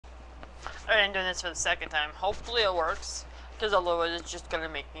Alright, I'm doing this for the second time. Hopefully it works, because otherwise it's just gonna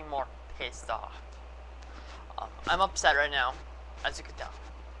make me more pissed off. I'm upset right now, as you can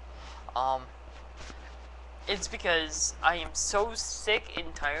tell. It's because I am so sick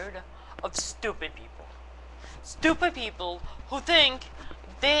and tired of stupid people. Stupid people who think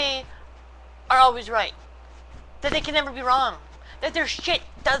they are always right. That they can never be wrong. That their shit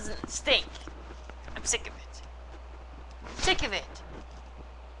doesn't stink. I'm sick of it. Sick of it.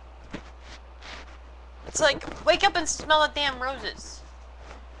 It's like, wake up and smell the damn roses.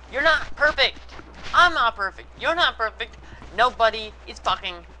 You're not perfect. I'm not perfect. You're not perfect. Nobody is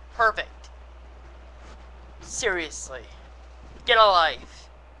fucking perfect. Seriously. Get a life.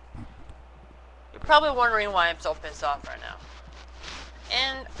 You're probably wondering why I'm so pissed off right now.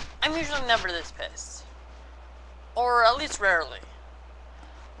 And I'm usually never this pissed. Or at least rarely.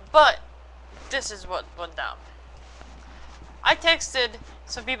 But this is what went down. I texted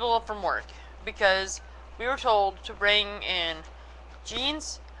some people from work because we were told to bring in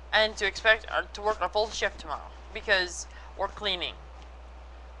jeans and to expect to work a full shift tomorrow because we're cleaning.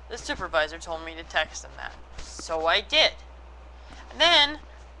 The supervisor told me to text them that, so I did. And then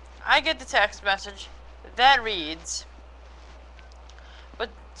I get the text message that reads, but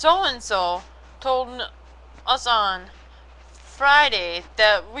so-and-so told us on Friday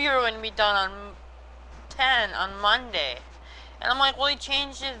that we were going to be done on 10 on Monday. And I'm like, well, he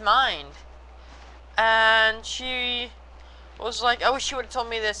changed his mind. And she was like, I wish he would have told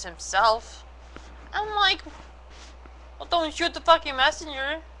me this himself. I'm like, well, don't shoot the fucking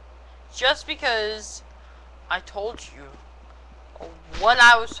messenger. Just because I told you what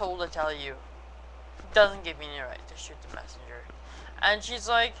I was told to tell you doesn't give me any right to shoot the messenger. And she's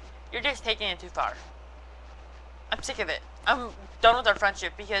like, you're just taking it too far. I'm sick of it. I'm done with our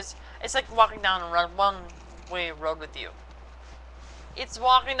friendship because it's like walking down a one-way road with you. It's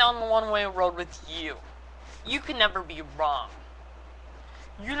walking down the one-way road with you. You can never be wrong.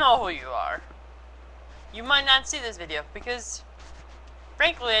 You know who you are. You might not see this video because,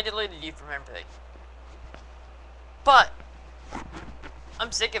 frankly, I deleted you from everything. But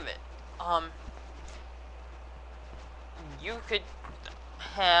I'm sick of it. You could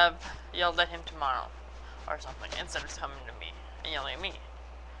have yelled at him tomorrow or something instead of coming to me and yelling at me.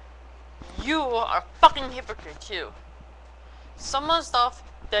 You are a fucking hypocrite too. Some of the stuff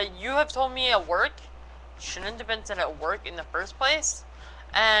that you have told me at work shouldn't have been said at work in the first place,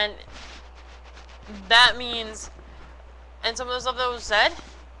 and that means, and some of the stuff that was said,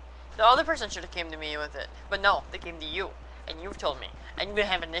 the other person should have came to me with it, but no, they came to you, and you've told me, and you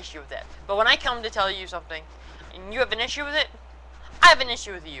have an issue with it. But when I come to tell you something, and you have an issue with it, I have an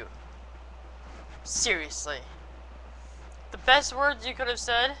issue with you. Seriously. The best words you could have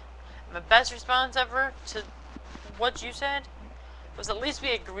said, and the best response ever to what you said, was at least we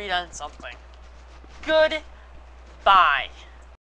agreed on something. Goodbye.